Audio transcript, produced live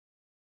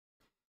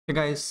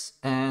Hey guys,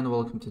 and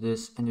welcome to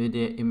this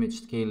NVIDIA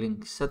image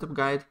scaling setup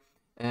guide.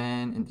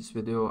 And in this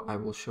video I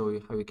will show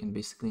you how you can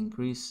basically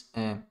increase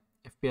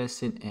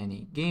FPS in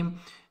any game,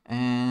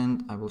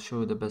 and I will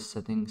show you the best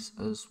settings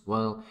as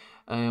well,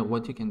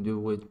 what you can do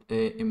with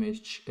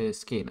image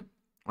scaling.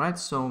 Right,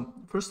 so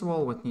first of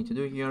all, what you need to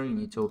do here, you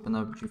need to open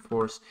up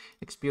GeForce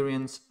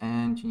Experience,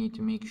 and you need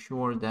to make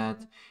sure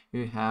that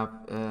you have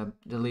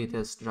the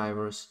latest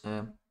drivers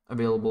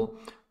available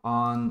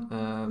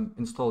on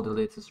install the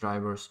latest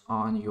drivers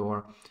on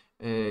your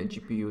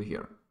GPU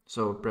here.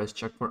 So press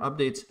check for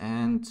updates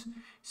and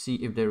see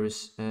if there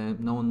is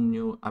no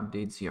new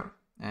updates here.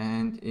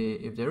 And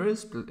if there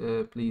is,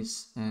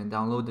 please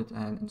download it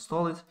and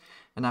install it.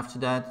 And after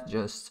that,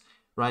 just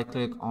right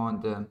click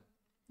on the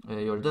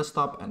your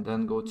desktop and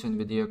then go to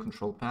NVIDIA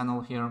control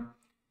panel here.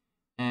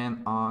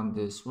 And on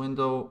this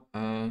window,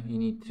 you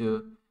need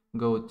to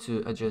go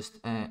to adjust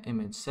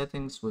image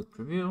settings with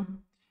preview.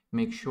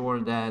 Make sure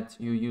that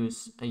you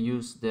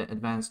use the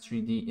advanced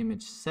 3D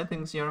image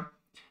settings here,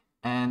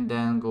 and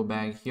then go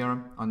back here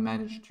on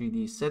manage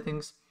 3D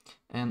settings,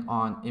 and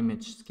on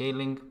image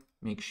scaling,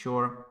 make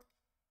sure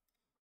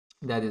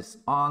that is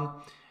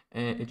on.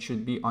 It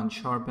should be on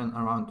sharpen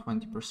around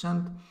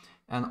 20%,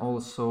 and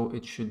also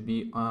it should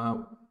be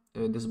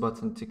this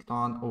button ticked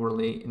on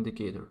overlay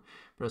indicator.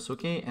 Press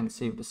OK and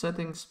save the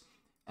settings,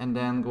 and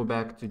then go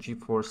back to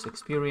GeForce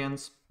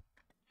Experience.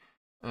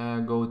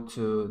 Go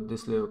to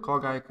this little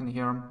cog icon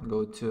here,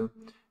 go to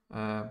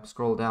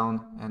scroll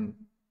down and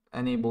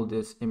enable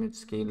this image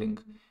scaling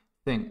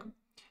thing.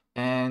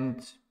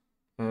 And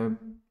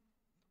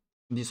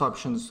these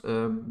options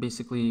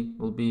basically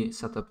will be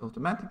set up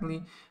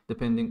automatically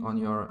depending on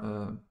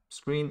your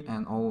screen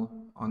and all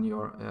on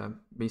your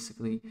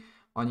basically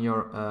on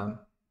your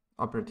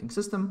operating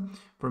system.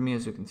 For me,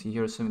 as you can see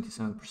here,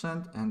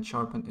 77%, and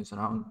sharpen is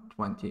around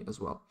 20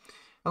 as well.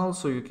 And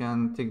also you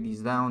can take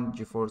these down.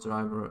 GeForce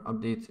driver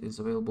update is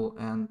available,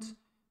 and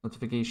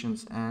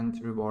notifications and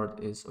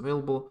reward is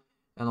available,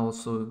 and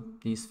also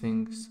these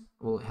things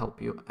will help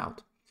you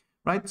out.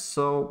 Right,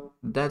 so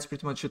that's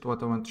pretty much it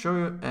what I want to show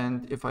you,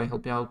 and if I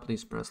help you out,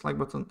 please press like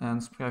button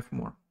and subscribe for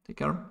more. Take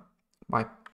care, bye.